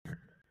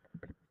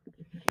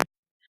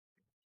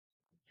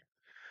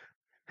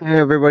Hey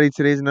everybody,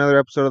 today's another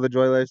episode of the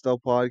Joy Lifestyle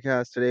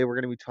Podcast. Today we're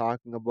going to be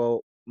talking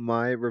about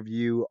my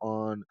review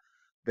on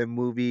the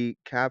movie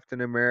Captain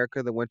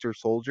America: The Winter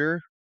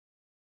Soldier.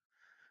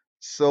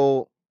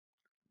 So,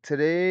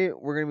 today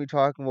we're going to be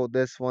talking about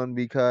this one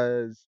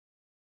because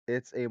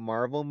it's a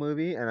Marvel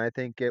movie and I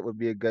think it would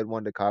be a good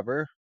one to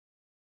cover.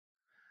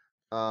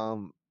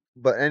 Um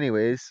but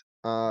anyways,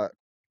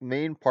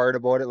 main part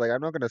about it, like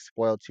I'm not going to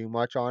spoil too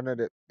much on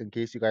it in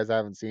case you guys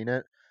haven't seen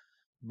it.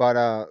 But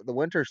The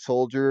Winter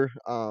Soldier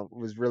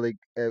was really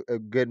a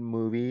good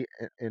movie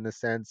in a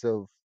sense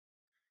of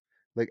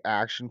like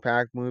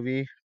action-packed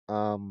movie.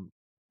 Um,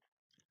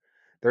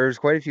 there's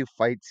quite a few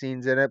fight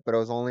scenes in it, but it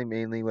was only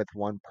mainly with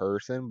one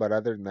person. But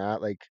other than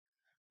that, like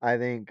I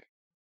think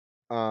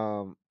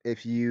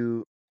if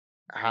you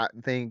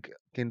think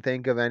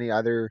of any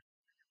other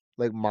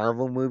like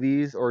Marvel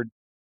movies, or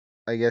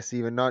I guess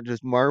even not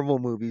just Marvel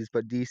movies,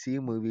 but DC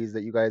movies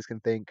that you guys can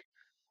think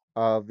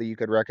of that you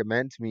could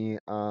recommend to me,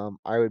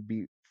 I would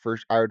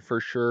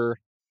for sure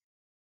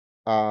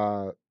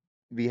uh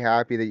be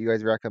happy that you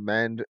guys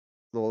recommend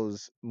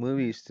those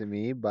movies to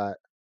me. But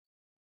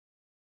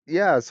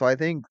yeah, so I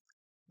think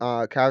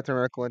Captain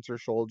America Winter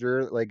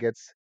Soldier, like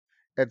it's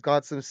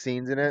got some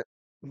scenes in it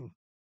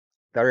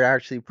that are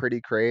actually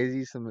pretty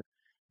crazy.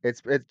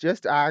 It's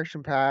just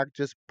action packed,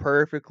 just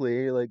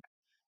perfectly. Like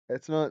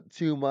it's not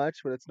too much,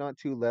 but it's not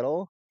too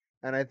little.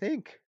 And I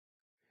think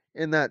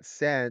in that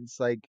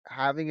sense, like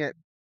having it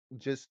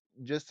just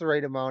the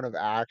right amount of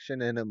action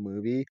in a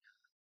movie,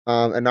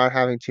 and not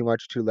having too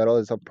much too little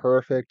is a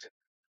perfect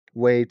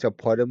way to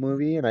put a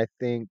movie. And I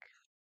think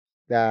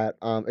that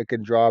it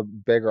can draw a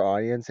bigger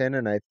audience in,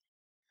 and I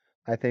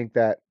think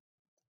that,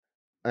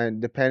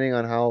 and depending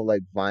on how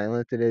like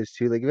violent it is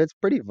too, like if it's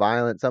pretty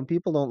violent, some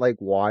people don't like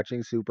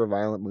watching super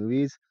violent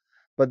movies,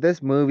 but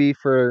this movie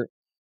for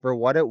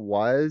what it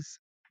was,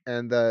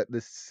 and the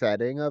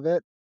setting of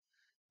it,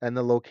 and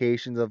the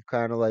locations of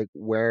kind of like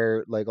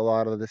where like a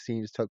lot of the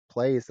scenes took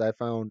place, I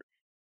found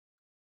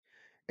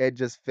it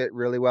just fit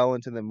really well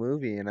into the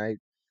movie. And I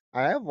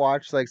have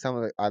watched like some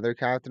of the other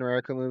Captain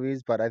America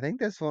movies, but I think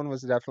this one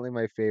was definitely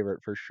my favorite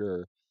for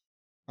sure.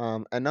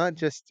 And not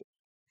just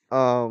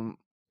um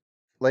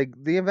like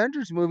the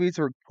Avengers movies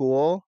were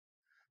cool,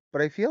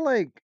 but I feel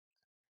like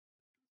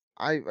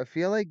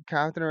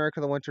Captain America: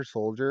 The Winter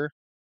Soldier,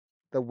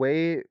 the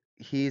way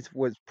he's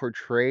was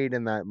portrayed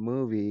in that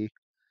movie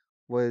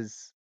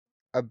was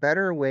a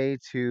better way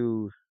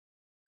to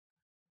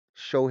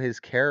show his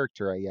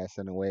character, I guess,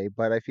 in a way.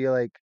 But I feel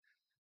like,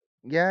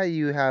 yeah,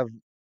 you have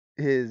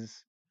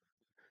his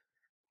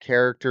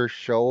character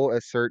show a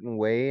certain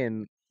way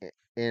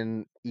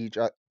in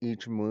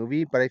each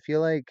movie, but I feel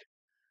like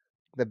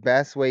the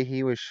best way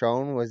he was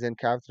shown was in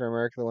Captain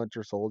America: The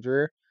Winter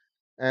Soldier.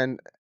 And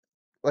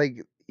like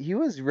he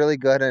was really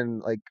good in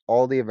like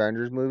all the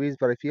Avengers movies,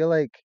 but I feel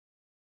like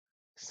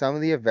some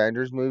of the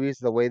Avengers movies,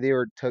 the way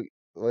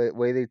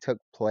way they took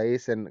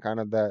place, and kind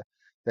of the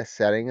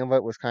setting of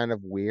it was kind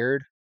of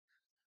weird.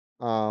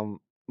 Um,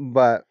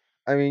 but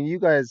I mean, you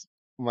guys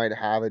might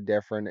have a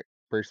different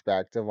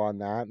perspective on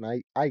that,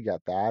 and I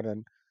get that,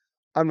 and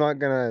I'm not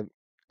gonna,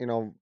 you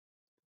know,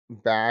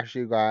 bash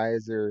you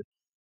guys or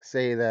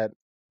say that,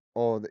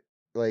 oh,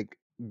 like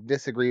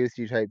disagree with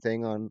you type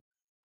thing on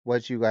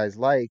what you guys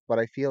like. But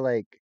I feel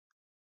like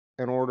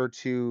in order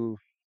to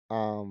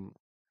um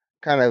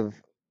kind of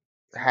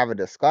have a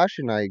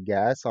discussion, I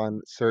guess,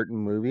 on certain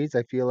movies,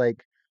 I feel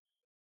like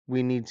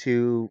we need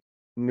to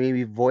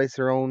maybe voice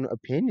our own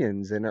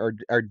opinions and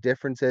our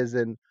differences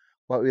in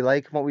what we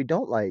like and what we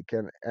don't like.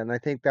 And I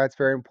think that's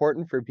very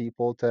important for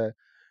people to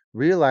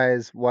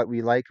realize what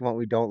we like and what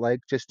we don't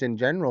like, just in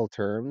general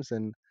terms,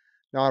 and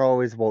not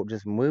always about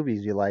just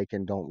movies you like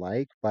and don't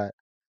like, but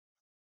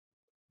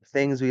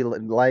things we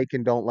like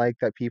and don't like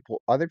that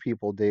other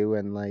people do.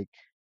 And like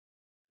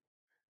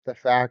the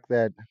fact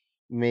that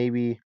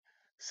maybe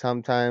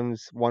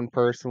sometimes one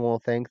person will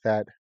think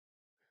that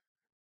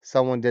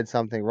someone did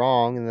something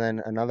wrong, and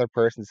then another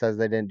person says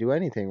they didn't do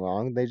anything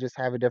wrong. They just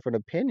have a different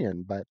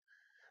opinion. But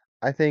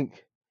I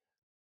think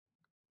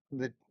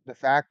the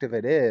fact of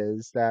it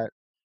is that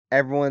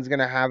everyone's going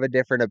to have a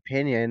different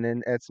opinion,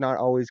 and it's not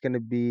always going to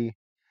be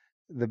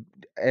the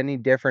any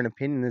different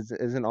opinion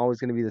isn't always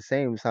going to be the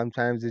same.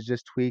 Sometimes it's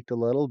just tweaked a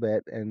little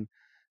bit, and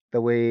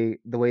the way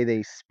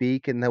they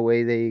speak and the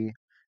way they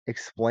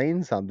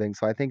explain something.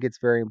 So I think it's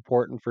very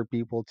important for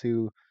people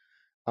to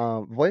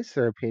voice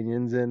their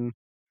opinions and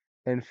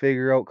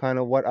figure out kind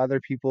of what other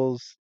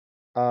people's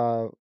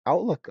uh,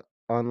 outlook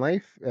on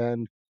life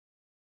and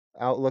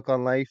outlook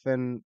on life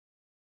and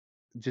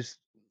just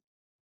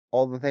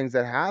all the things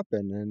that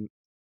happen. And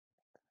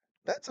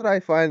that's what I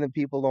find that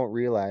people don't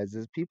realize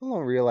is people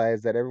don't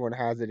realize that everyone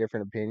has a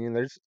different opinion.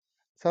 There's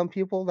some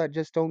people that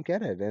just don't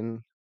get it,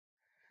 and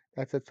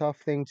that's a tough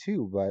thing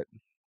too. But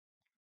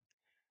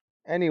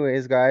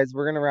anyways, guys,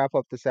 we're gonna wrap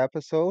up this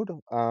episode.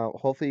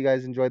 Hopefully you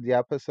guys enjoyed the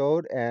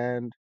episode,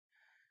 and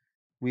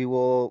we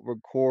will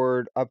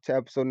record up to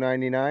episode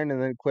 99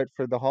 and then quit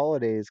for the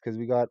holidays because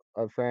we got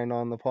a friend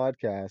on the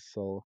podcast.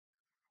 So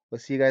we'll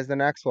see you guys the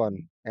next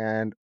one.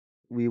 And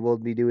we will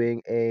be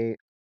doing a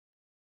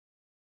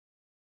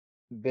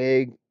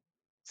big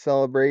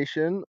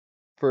celebration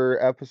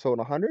for episode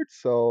 100.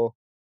 So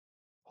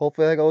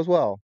hopefully that goes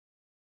well.